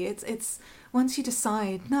unhappy. It's once you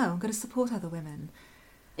decide, no, I'm going to support other women.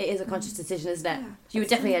 It is a conscious decision, isn't it? Yeah, You would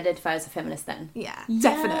definitely identify as a feminist then. Yeah,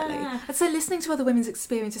 definitely. I'd say listening to other women's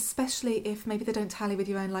experience, especially if maybe they don't tally with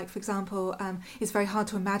your own, like, for example, it's very hard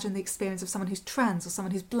to imagine the experience of someone who's trans or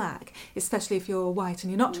someone who's black, especially if you're white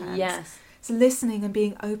and you're not trans. Yes. So listening and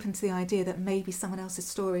being open to the idea that maybe someone else's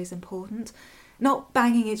story is important. Not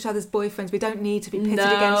banging each other's boyfriends. We don't need to be pitted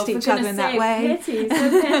against each other in that way. Pity,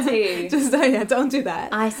 so petty. Just, don't do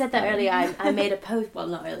that. I said that earlier. I made a post. Well,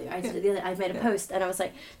 not earlier. I said it the other. I made a post, and I was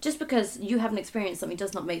like, just because you haven't experienced something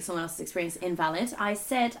does not make someone else's experience invalid. I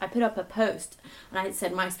put up a post, and I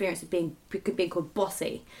said my experience of being called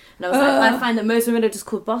bossy, and I was like, I find that most women are just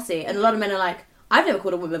called bossy, and a lot of men are like, I've never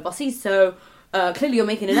called a woman bossy, so. Clearly you're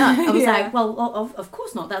making it up. I was like, well, of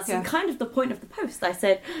course not. That's kind of the point of the post. I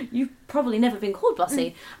said, you've probably never been called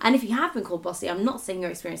bossy. And if you have been called bossy, I'm not saying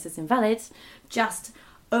your experience is invalid. Just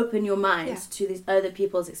open your mind to these other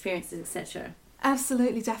people's experiences, etc.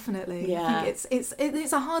 Absolutely, definitely. Yeah. I think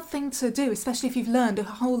it's a hard thing to do, especially if you've learned a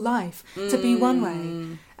whole life to be one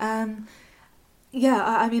way.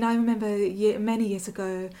 I mean, I remember many years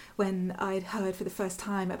ago when I'd heard for the first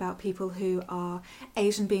time about people who are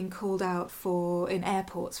Asian being called out in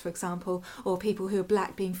airports, for example, or people who are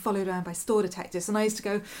black being followed around by store detectives. And I used to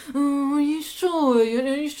go, oh, are you sure? Are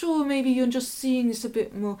you sure maybe you're just seeing this a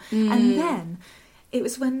bit more? And then it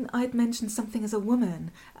was when I'd mentioned something as a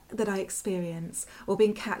woman that I experience, or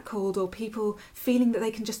being catcalled, or people feeling that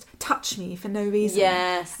they can just touch me for no reason.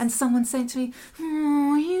 Yes. And someone saying to me,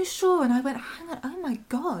 are you sure? And I went, hang on, oh my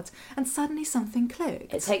God. And suddenly something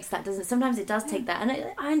clicked. It takes that, doesn't it? Sometimes it does take that. And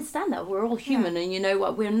I understand that. We're all human, and you know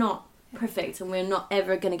what? We're not perfect, and we're not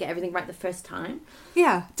ever going to get everything right the first time.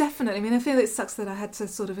 Yeah, definitely. I mean, I feel it sucks that I had to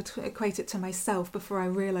sort of equate it to myself before I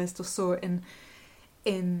realised or saw it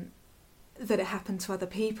in that it happened to other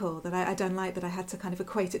people, that I don't like that I had to kind of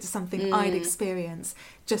equate it to something I'd experienced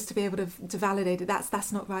just to be able to validate it.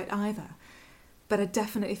 That's not right either. But I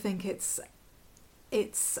definitely think it's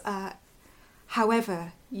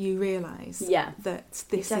however you realise that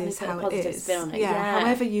this is how it is.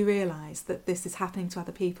 However you realise that this is happening to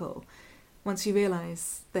other people, once you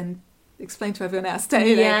realise, then explain to everyone else.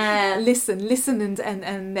 Listen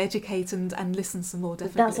and educate and listen some more.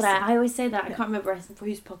 Definitely. That's what I always say that. I can't remember for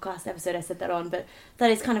whose podcast episode I said that on, but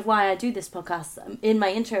that is kind of why I do this podcast. In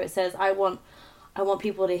my intro it says I want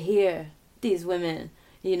people to hear these women,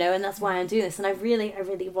 you know, and that's why I'm doing this. And I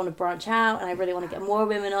really want to branch out, and I really want to get more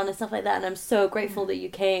women on and stuff like that. And I'm so grateful that you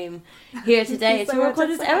came here today to record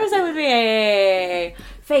this episode with me.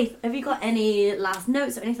 Faith, have you got any last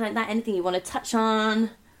notes or anything like that? Anything you want to touch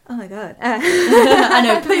on? Oh my God. I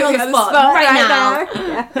know, put you on the spot right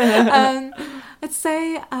now. I'd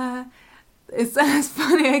say it's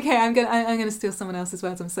funny. Okay, I'm gonna steal someone else's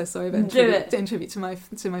words. I'm so sorry, but in tribute to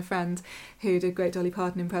my friend who did great Dolly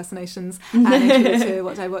Parton impersonations, and in tribute to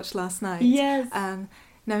what I watched last night. Yes.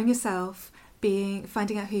 Knowing yourself,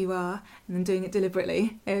 finding out who you are, and then doing it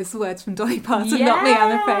deliberately is words from Dolly Parton, not me,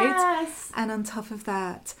 I'm afraid. And on top of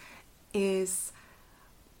that is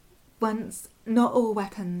not all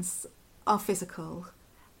weapons are physical,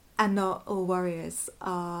 and not all warriors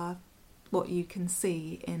are what you can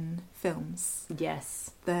see in films.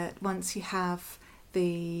 Yes. That once you have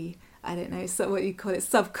the, I don't know, so what you call it,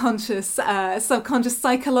 subconscious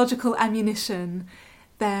psychological ammunition,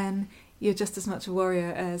 then you're just as much a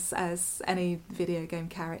warrior as any video game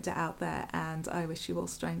character out there, and I wish you all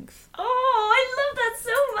strength. Oh, I love that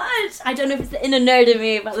so much. I don't know if it's the inner nerd in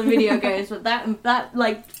me about the video games, but that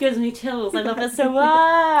like gives me chills. I love that so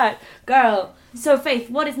much. Girl, so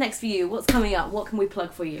Faith, what is next for you? What's coming up? What can we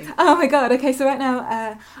plug for you? Oh my god, okay, so right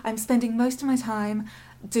now I'm spending most of my time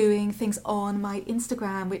doing things on my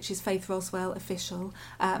Instagram, which is Faith Roswell Official,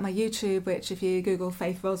 my YouTube, which if you Google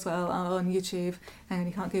Faith Roswell on YouTube, and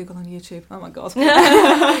you can't Google on YouTube, oh my god,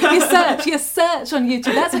 you search on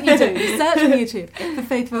YouTube, that's what you do, you search on YouTube for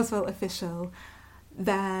Faith Roswell Official.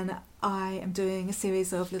 Then I am doing a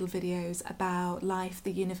series of little videos about life,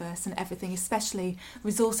 the universe and everything, especially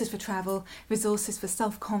resources for travel, resources for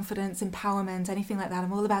self-confidence, empowerment, anything like that.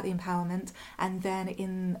 I'm all about the empowerment. And then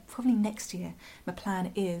in probably next year, my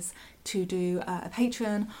plan is to do a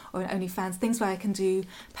Patreon or an OnlyFans, things where I can do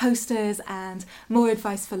posters and more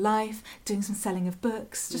advice for life, doing some selling of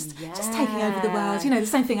books, just taking over the world. You know, the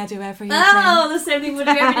same thing I do every evening. Oh, the same thing we do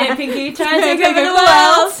every day, Pinky. Trying to take over the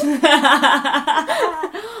world.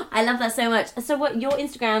 I love that so much. So what, your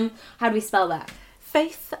Instagram, how do we spell that?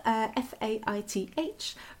 Faith,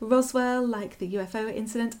 Faith, Roswell, like the UFO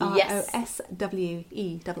incident,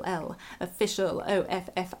 ROSWELL, Official,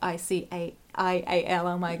 OFFICAIAL.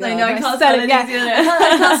 Oh my god! I know I can't spell it. I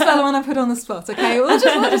can't spell it when I put on the spot. Okay, we'll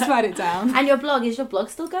just write it down. And your blog, is your blog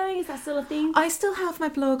still going? Is that still a thing? I still have my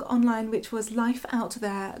blog online, which was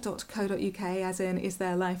lifeoutthere.co.uk, as in is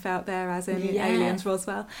there life out there, as in aliens,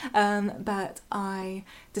 Roswell. But I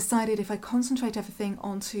decided if I concentrate everything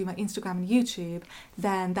onto my Instagram and YouTube,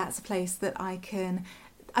 then that's a place that I can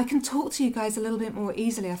talk to you guys a little bit more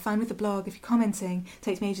easily. I find with the blog, if you're commenting, it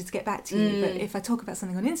takes me ages to get back to you. But if I talk about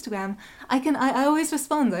something on Instagram, I always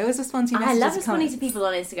respond. I always respond to your messages. I love responding to people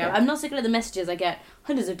on Instagram. Yeah. I'm not so good at the messages. I get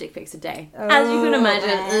hundreds of dick pics a day, as you can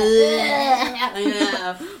imagine.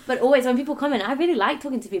 But always when people comment, I really like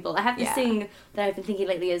talking to people. I have this thing that I've been thinking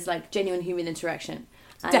lately is like genuine human interaction.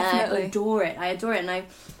 Definitely. I adore it.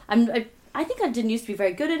 And I think I didn't used to be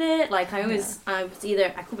very good at it. Like I was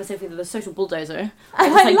called myself either the social bulldozer.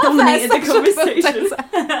 I just dominated the conversation.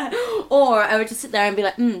 Or I would just sit there and be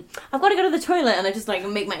like, I've got to go to the toilet, and I just like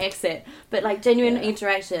make my exit. But like genuine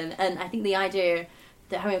interaction, and I think the idea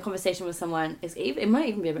that having a conversation with someone it might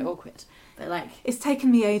even be a bit awkward. But like it's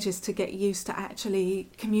taken me ages to get used to actually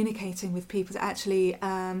communicating with people, to actually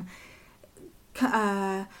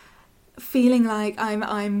feeling like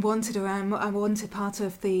I'm wanted, or I'm a wanted part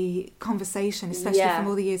of the conversation, especially from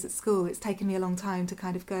all the years at school. It's taken me a long time to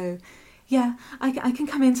kind of go, I can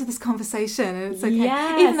come into this conversation and it's okay.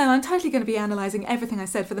 Yes. Even though I'm totally going to be analysing everything I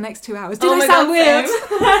said for the next 2 hours. Did I sound weird?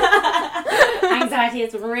 Anxiety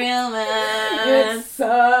is real, man. It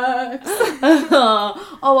sucks.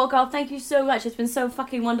 Oh, well, girl, thank you so much. It's been so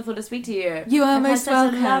fucking wonderful to speak to you. You are most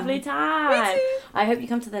welcome. Such a lovely time. Me too. I hope you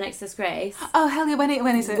come to the next Disgrace. Oh hell yeah! When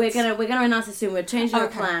is it? We're gonna announce it soon. We're changing our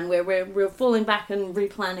plan. We're falling back and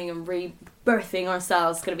replanning and rebirthing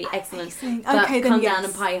ourselves. It's gonna be excellent. But okay, come then down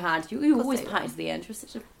and party hard. You always party to the end. You're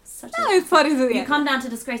such a party to the end. You come down to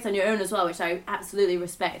Disgrace on your own as well, which I absolutely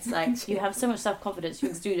respect. Like you have so much self-confidence. You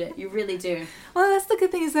exude it. You really do. Well, that's the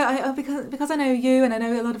good thing is that because I know you and I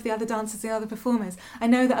know a lot of the other dancers, the other performers. I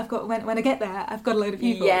know that I've got when I get there, I've got a load of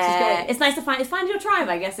people. Yeah, which is great. It's nice to find your tribe,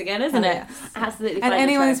 I guess, again, isn't it? Yes. Absolutely. And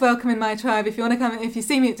anyone's welcome in my tribe. If you want to come, if you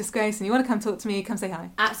see me at Disgrace and you want to come talk to me, come say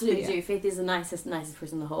hi. Absolutely do. Faith is the nicest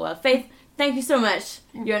person in the whole world. Faith, thank you so much.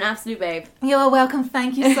 You're an absolute babe. You're welcome.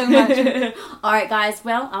 Thank you so much. All right, guys.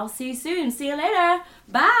 Well, I'll see you soon. See you later.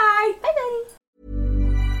 Bye. Bye-bye.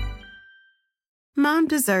 Mom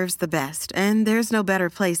deserves the best, and there's no better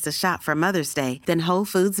place to shop for Mother's Day than Whole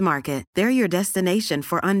Foods Market. They're your destination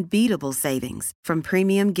for unbeatable savings, from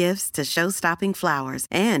premium gifts to show-stopping flowers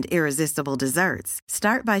and irresistible desserts.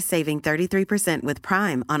 Start by saving 33% with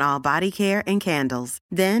Prime on all body care and candles.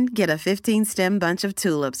 Then get a 15-stem bunch of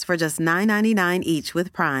tulips for just $9.99 each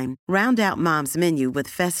with Prime. Round out Mom's menu with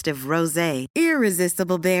festive rosé,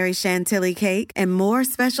 irresistible berry chantilly cake, and more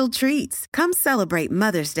special treats. Come celebrate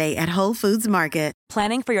Mother's Day at Whole Foods Market.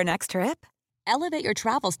 Planning for your next trip? Elevate your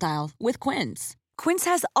travel style with Quince. Quince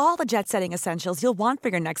has all the jet-setting essentials you'll want for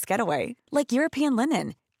your next getaway, like European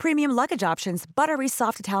linen, premium luggage options, buttery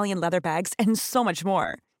soft Italian leather bags, and so much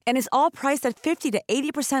more. And is all priced at 50 to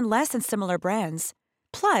 80% less than similar brands.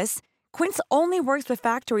 Plus, Quince only works with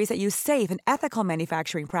factories that use safe and ethical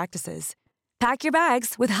manufacturing practices. Pack your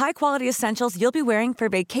bags with high-quality essentials you'll be wearing for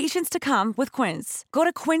vacations to come with Quince. Go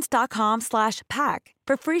to quince.com/pack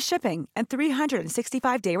for free shipping and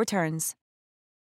 365-day returns.